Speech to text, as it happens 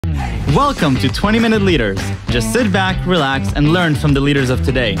Welcome to 20-Minute Leaders. Just sit back, relax, and learn from the leaders of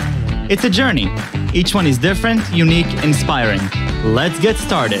today. It's a journey. Each one is different, unique, inspiring. Let's get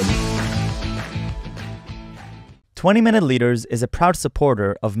started. 20-Minute Leaders is a proud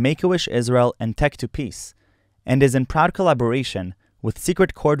supporter of Make-A-Wish Israel and Tech to Peace, and is in proud collaboration with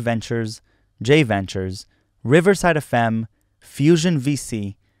Secret Chord Ventures, J Ventures, Riverside FM, Fusion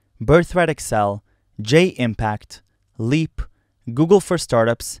VC, Birthright Excel, J Impact, Leap, Google for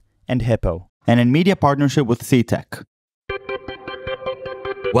Startups, and Hippo, and in media partnership with CTech.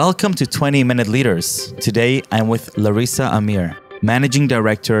 Welcome to 20-Minute Leaders. Today, I'm with Larisa Amir, Managing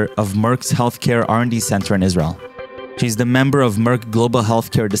Director of Merck's Healthcare R&D Center in Israel. She's the member of Merck Global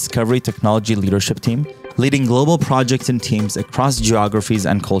Healthcare Discovery Technology Leadership Team, leading global projects and teams across geographies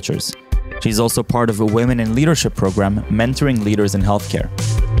and cultures. She's also part of a Women in Leadership program, mentoring leaders in healthcare.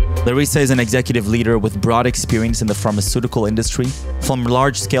 Larisa is an executive leader with broad experience in the pharmaceutical industry, from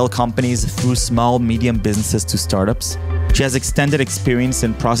large-scale companies through small, medium businesses to startups. She has extended experience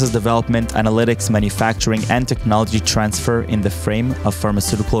in process development, analytics, manufacturing, and technology transfer in the frame of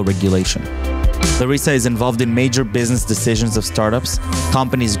pharmaceutical regulation. Larisa is involved in major business decisions of startups,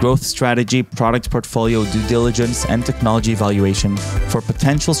 companies' growth strategy, product portfolio due diligence, and technology evaluation for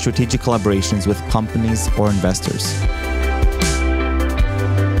potential strategic collaborations with companies or investors.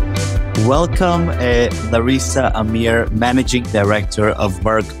 Welcome, Larisa Amir, Managing Director of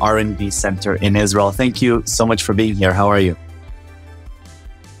Merck R&D Center in Israel. Thank you so much for being here. How are you?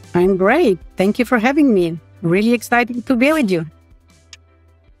 I'm great. Thank you for having me. Really excited to be with you.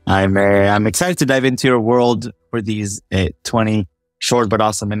 I'm excited to dive into your world for these 20 short but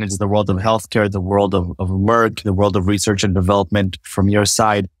awesome minutes. The world of healthcare, the world of Merck, the world of research and development from your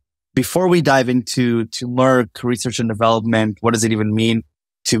side. Before we dive into Merck, research and development, what does it even mean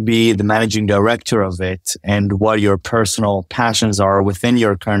to be the managing director of it, and what your personal passions are within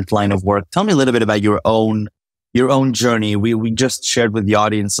your current line of work? Tell me a little bit about your own journey. We just shared with the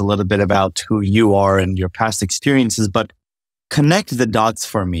audience a little bit about who you are and your past experiences, but connect the dots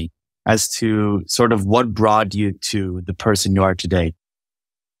for me as to sort of what brought you to the person you are today.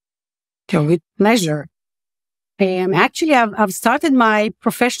 Okay, with pleasure. Actually, I've started my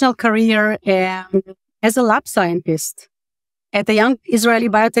professional career as a lab scientist at a young Israeli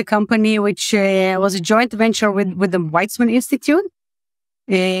biotech company, which was a joint venture with the Weizmann Institute,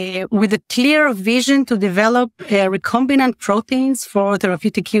 with a clear vision to develop recombinant proteins for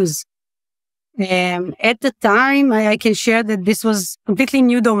therapeutic use. At the time, I can share that this was a completely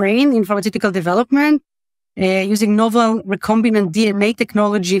new domain in pharmaceutical development, using novel recombinant DNA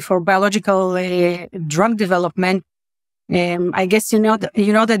technology for biological drug development. I guess you know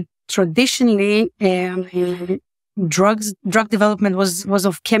that traditionally drug development was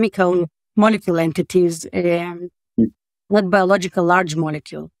of chemical molecule entities, not biological large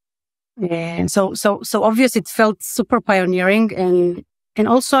molecule. And so obviously it felt super pioneering, and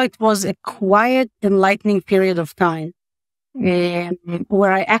also it was a quiet, enlightening period of time,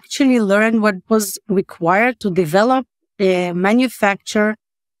 where I actually learned what was required to develop, manufacture,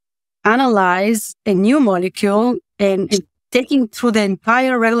 analyze a new molecule, and taking through the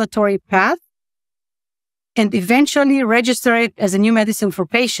entire regulatory path, and eventually register it as a new medicine for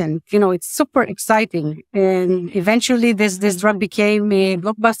patients. You know, it's super exciting. And eventually this drug became a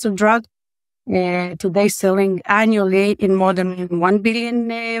blockbuster drug, today selling annually in more than 1 billion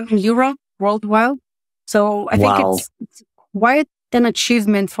euro worldwide. So I think it's quite an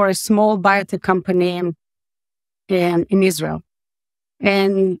achievement for a small biotech company in Israel.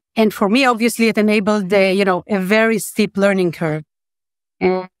 And for me, obviously, it enabled a very steep learning curve.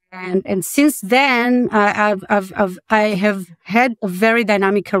 And since then, I have had a very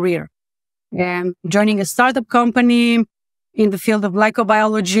dynamic career, joining a startup company in the field of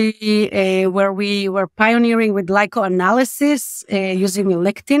glycobiology, where we were pioneering with glycoanalysis using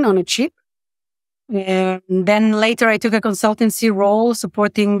lectin on a chip. Then later, I took a consultancy role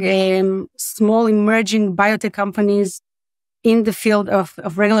supporting small emerging biotech companies in the field of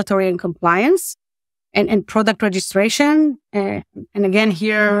regulatory and compliance and product registration. And again,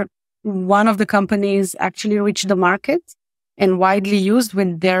 here, one of the companies actually reached the market and widely used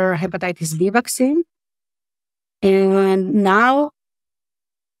with their hepatitis B vaccine. And now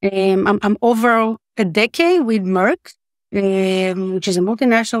I'm over a decade with Merck, which is a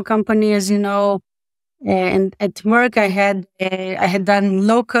multinational company, as you know. And at Merck, I had done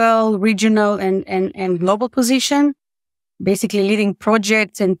local, regional, and global position, basically leading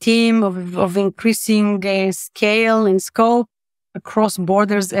projects and team of increasing scale and scope across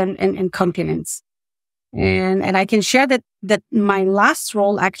borders and continents. And I can share that my last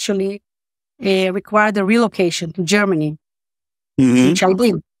role actually required a relocation to Germany, which I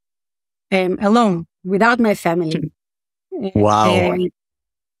did. alone, without my family. Wow.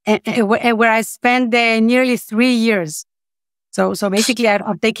 Where I spent nearly 3 years. So basically,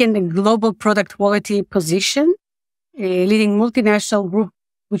 I've taken a global product quality position, leading multinational group,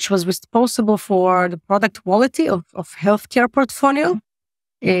 which was responsible for the product quality of healthcare portfolio,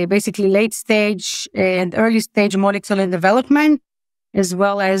 basically late stage and early stage molecular development, as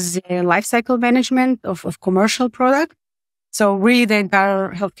well as life cycle management of commercial product. So really the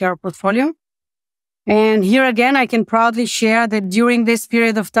entire healthcare portfolio. And here again, I can proudly share that during this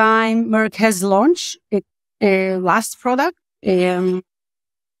period of time, Merck has launched its last product. And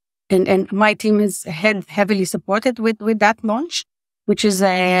my team is heavily supported with that launch, which is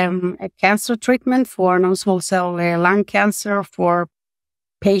a cancer treatment for non-small cell lung cancer for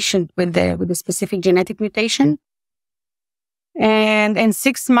patient with a specific genetic mutation. And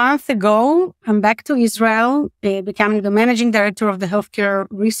 6 months ago, I'm back to Israel, becoming the managing director of the Healthcare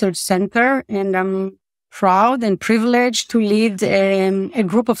Research Center. And I'm proud and privileged to lead a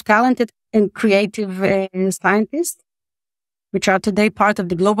group of talented and creative scientists, which are today part of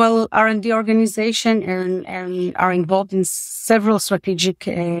the global R&D organization and are involved in several strategic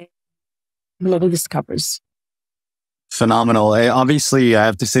global discoveries. Phenomenal. Obviously, I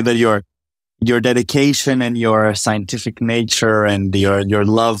have to say that your dedication and your scientific nature and your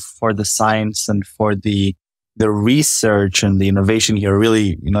love for the science and for the research and the innovation here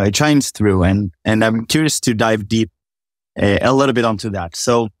really, it shines through. And I'm curious to dive deep a little bit onto that.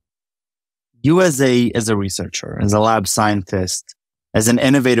 So you as a researcher, as a lab scientist, as an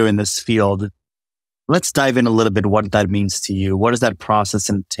innovator in this field, let's dive in a little bit what that means to you. What does that process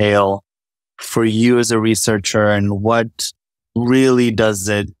entail for you as a researcher, and what really does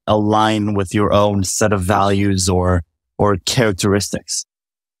it align with your own set of values or characteristics?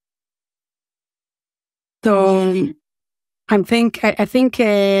 So I think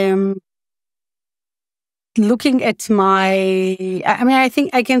looking at I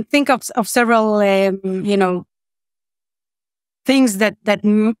think I can think of several, things that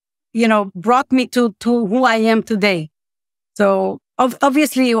brought me to who I am today. So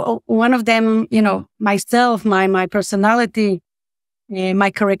obviously one of them, myself, my personality,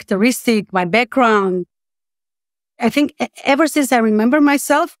 my characteristic, my background. I think ever since I remember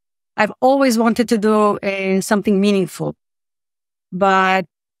myself, I've always wanted to do something meaningful. But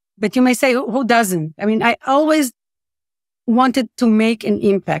you may say, who doesn't? I mean, I always wanted to make an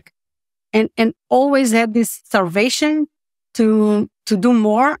impact and always had this starvation to do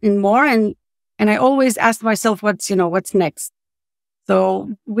more and more. And I always asked myself, what's next? So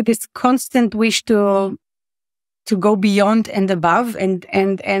with this constant wish to go beyond and above, and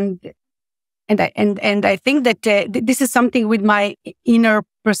I think that this is something with my inner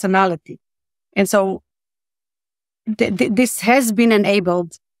personality, and so this has been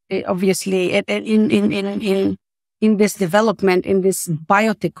enabled, obviously, in this development in this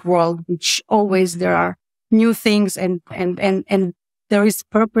biotech world, which always there are new things and there is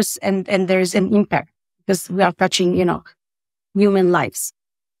purpose and there is an impact because we are touching human lives.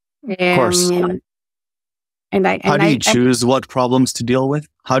 Of course. How do you choose what problems to deal with?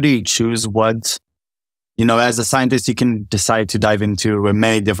 How do you choose what, as a scientist, you can decide to dive into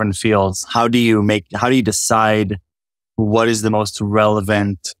many different fields. How do you decide what is the most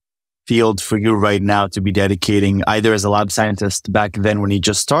relevant field for you right now to be dedicating, either as a lab scientist back then when you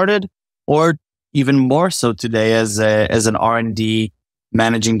just started, or even more so today as an R&D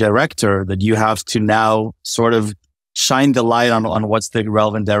managing director, that you have to now sort of shine the light on what's the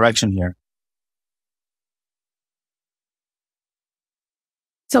relevant direction here?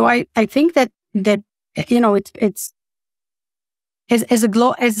 So I think that it's as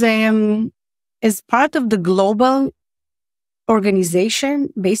part of the global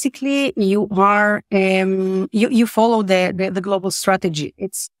organization. Basically, you are you follow the global strategy.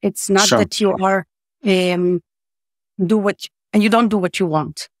 It's not Sure. that you are you don't do what you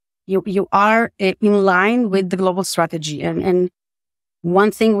want. You are in line with the global strategy. And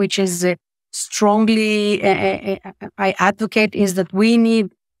one thing which is strongly I advocate is that we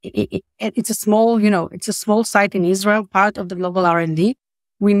need. It's a small site in Israel, part of the global R&D.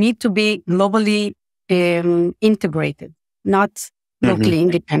 We need to be globally integrated, not locally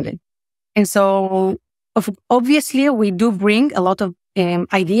independent. And so, obviously, we do bring a lot of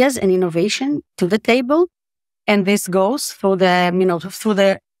ideas and innovation to the table, and this goes through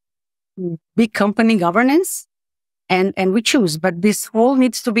the big company governance, and we choose. But this all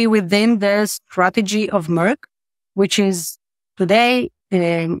needs to be within the strategy of Merck, which is today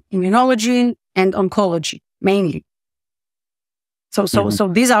immunology and oncology mainly. So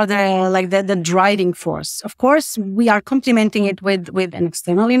these are the driving force. Of course, we are complementing it with an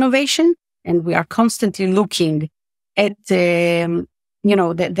external innovation, and we are constantly looking at the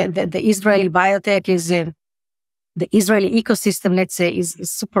Israeli biotech is the Israeli ecosystem. Let's say is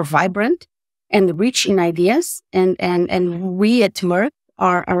super vibrant and rich in ideas, and we at Merck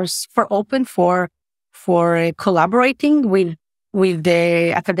are super open for collaborating with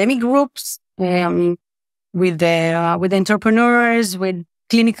the academic groups. With the entrepreneurs, with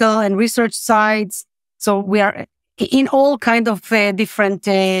clinical and research sides. So we are in all kind of different,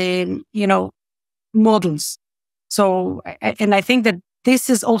 models. So, and I think that this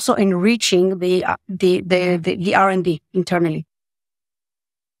is also enriching the R&D internally.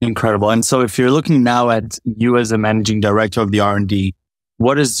 Incredible. And so if you're looking now at you as a managing director of the R&D,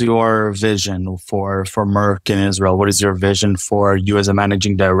 what is your vision for Merck in Israel? What is your vision for you as a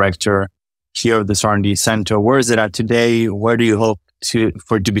managing director here at this R&D center? Where is it at today? Where do you hope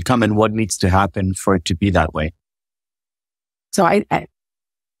for it to become, and what needs to happen for it to be that way? So I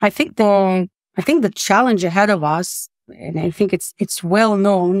think the challenge ahead of us, and I think it's well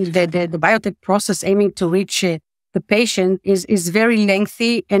known that the biotech process aiming to reach the patient is very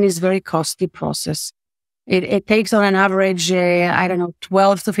lengthy and is very costly process. It takes on an average,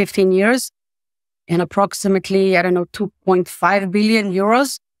 12 to 15 years, and approximately, 2.5 billion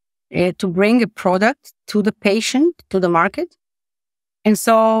euros. To bring a product to the patient, to the market. And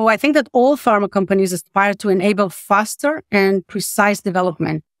so I think that all pharma companies aspire to enable faster and precise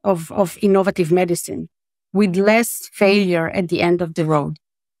development of innovative medicine with less failure at the end of the road.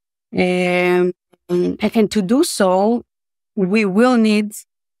 And to do so, we will need,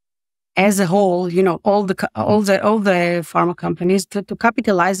 as a whole, all the pharma companies to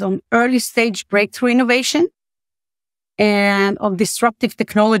capitalize on early stage breakthrough innovation and of disruptive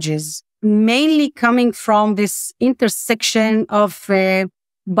technologies, mainly coming from this intersection of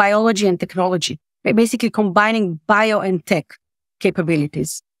biology and technology, basically combining bio and tech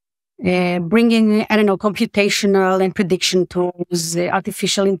capabilities, bringing, computational and prediction tools,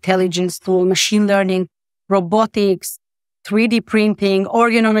 artificial intelligence tools, machine learning, robotics, 3D printing,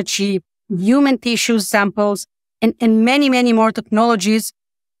 organ on a chip, human tissue samples, and many, many more technologies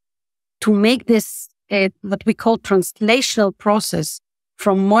to make this what we call translational process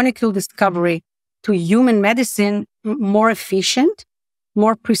from molecule discovery to human medicine more efficient,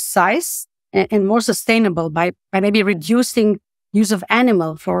 more precise, and more sustainable by maybe reducing use of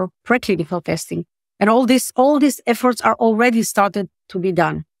animal for preclinical testing. And all these efforts are already started to be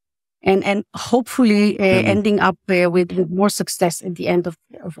done, and hopefully ending up with more success at the end of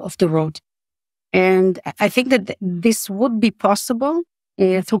the road. And I think that this would be possible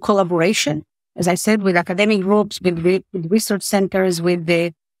through collaboration, as I said, with academic groups, with research centers, with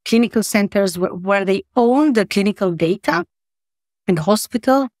the clinical centers where they own the clinical data and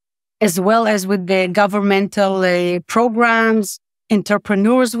hospital, as well as with the governmental programs,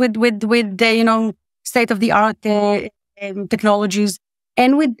 entrepreneurs with the, state-of-the-art technologies,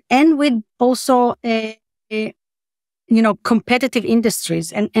 and with also, competitive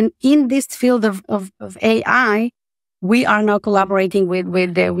industries. And in this field of AI, we are now collaborating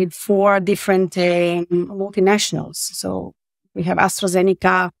with 4 different multinationals. So we have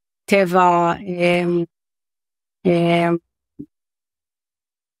AstraZeneca, Teva,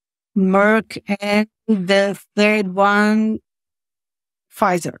 Merck, and the third one,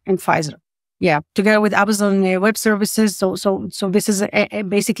 Pfizer. Yeah, together with Amazon Web Services. So this is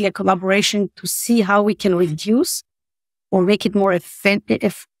basically a collaboration to see how we can reduce or make it more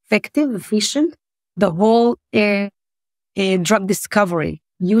effective, efficient, the whole drug discovery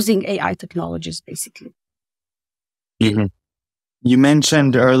using AI technologies, basically. Mm-hmm. You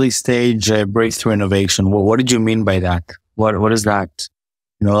mentioned early stage breakthrough innovation. What did you mean by that? What is that?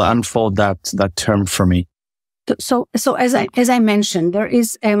 Unfold that term for me. So as I mentioned, there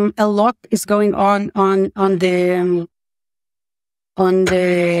is a lot is going on the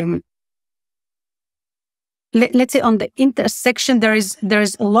let's say on the intersection. There is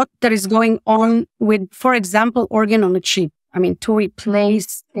a lot that is going on with, for example, organ on a chip. To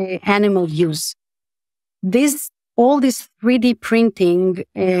replace animal use. All this 3D printing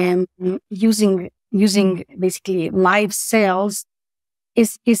using basically live cells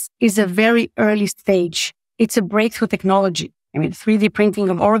is a very early stage. It's a breakthrough technology. 3D printing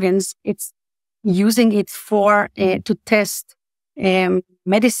of organs, it's using it to test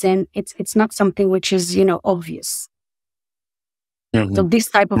medicine. It's not something which is, obvious. Mm-hmm. So this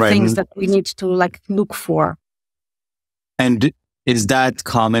type of things that we need to look for. And is that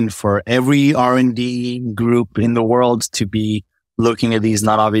common for every R&D group in the world to be looking at these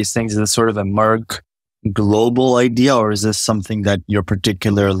not obvious things? Is it sort of a Merck global idea, or is this something that you're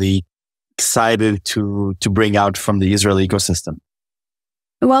particularly excited to bring out from the Israeli ecosystem?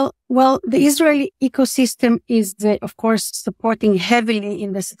 Well, the Israeli ecosystem is, of course, supporting heavily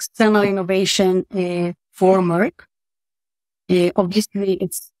in this external innovation for Merck. Obviously,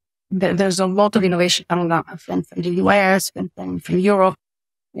 there's a lot of innovation coming up from the US and from Europe.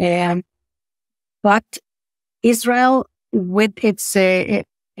 But Israel, with its, as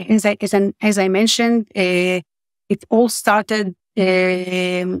I mentioned, it all started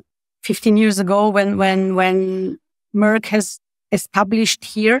 15 years ago when Merck has established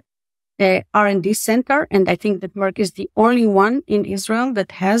here R&D center. And I think that Merck is the only one in Israel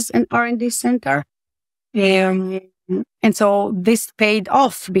that has an R&D center. And so this paid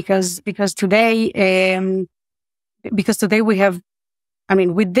off because today we have, I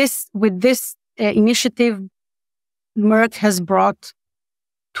mean, with this initiative, Merck has brought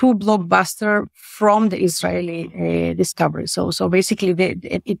 2 blockbuster from the Israeli discovery. So basically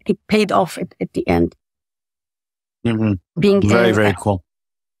it paid off at the end. Mm-hmm. Being very cool.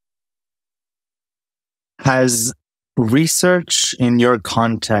 Has research in your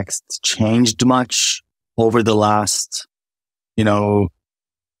context changed much over the last,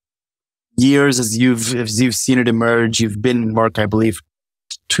 years as you've seen it emerge? You've been in Merck, I believe,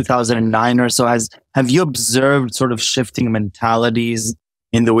 2009 or so. Have you observed sort of shifting mentalities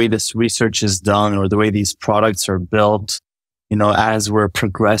in the way this research is done or the way these products are built? As we're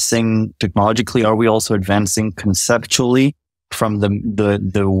progressing technologically, are we also advancing conceptually from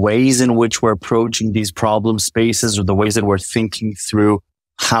the ways in which we're approaching these problem spaces, or the ways that we're thinking through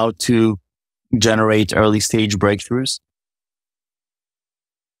how to generate early stage breakthroughs?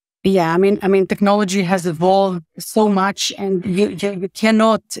 Yeah, I mean, technology has evolved so much, and you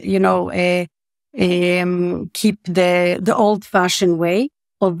cannot, keep the old-fashioned way.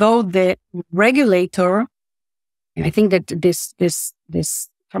 Although the regulator, and I think that this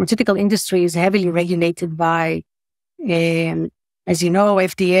pharmaceutical industry is heavily regulated by, as you know,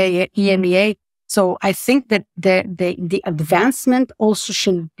 FDA, EMEA. So I think that the advancement also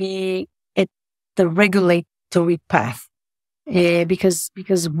should be at the regulatory path, because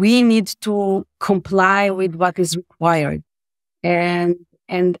we need to comply with what is required, and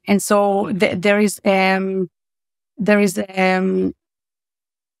so there is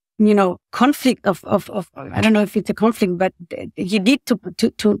conflict of I don't know if it's a conflict, but you need to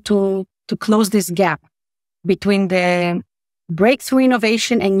close this gap between the breakthrough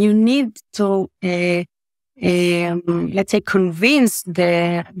innovation, and you need to let's say convince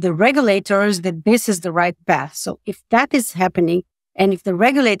the regulators that this is the right path. So if that is happening, and if the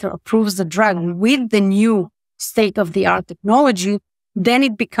regulator approves the drug with the new state-of-the-art technology, then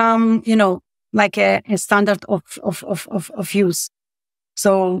it becomes like a standard of use.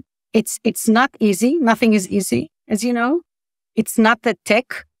 So it's not easy. Nothing is easy, as you know. It's not the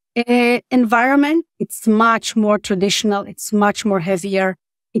tech environment. It's much more traditional. It's much more heavier.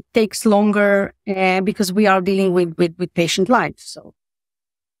 It takes longer because we are dealing with patient lives. So,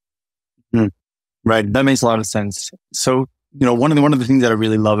 right, that makes a lot of sense. So, one of the things that I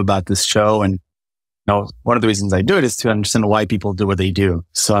really love about this show, and one of the reasons I do it, is to understand why people do what they do.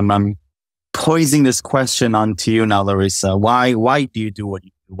 So I'm posing this question onto you now, Larisa. Why do you do what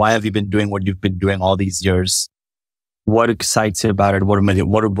you do? Why have you been doing what you've been doing all these years? What excites you about it? What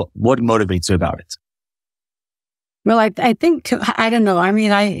motivates you about it? Well, I think, I don't know. I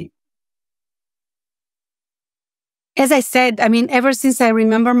mean, as I said, I mean, ever since I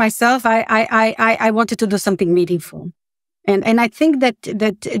remember myself, I wanted to do something meaningful. And I think that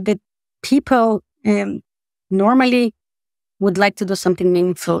people normally would like to do something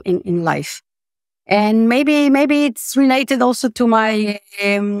meaningful in life. And maybe it's related also to my,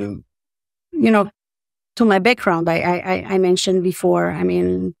 to my background. I mentioned before. I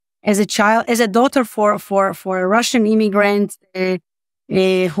mean, as a daughter for a Russian immigrant who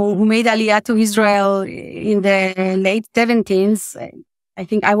made Aliyah to Israel in the late 70s, I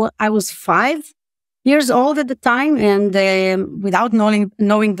think I was 5 years old at the time, and without knowing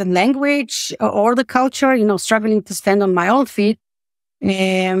the language or the culture, struggling to stand on my own feet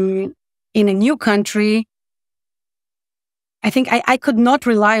in a new country. I think I could not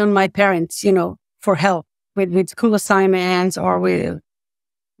rely on my parents, for help with school assignments or with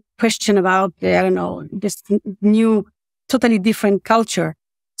question about, I don't know, this new, totally different culture.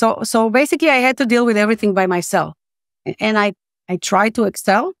 So basically I had to deal with everything by myself, and I tried to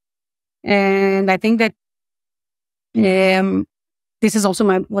excel. And I think that, this is also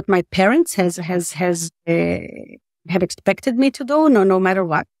what my parents have expected me to do, no matter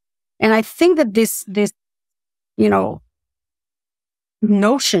what. And I think that this,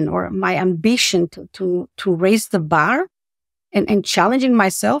 notion or my ambition to raise the bar and challenging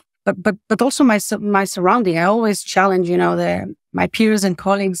myself, but also my surrounding. I always challenge, my peers and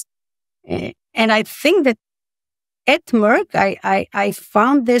colleagues. And I think that at Merck, I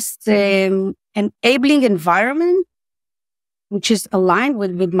found this enabling environment, which is aligned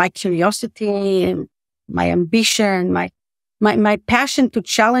with my curiosity and my ambition, my passion to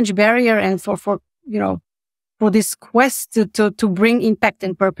challenge barrier and for this quest to bring impact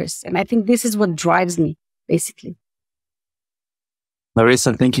and purpose. And I think this is what drives me, basically.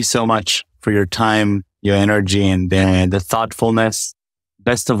 Larisa, thank you so much for your time, your energy, and the thoughtfulness.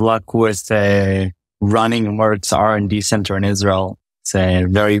 Best of luck with running Merck's R&D center in Israel. It's a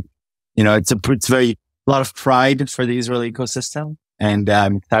very, it's very, a lot of pride for the Israeli ecosystem. And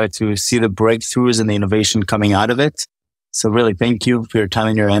I'm excited to see the breakthroughs and the innovation coming out of it. So really, thank you for your time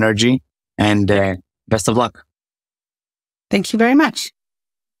and your energy, and best of luck. Thank you very much.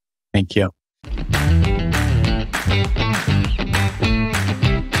 Thank you.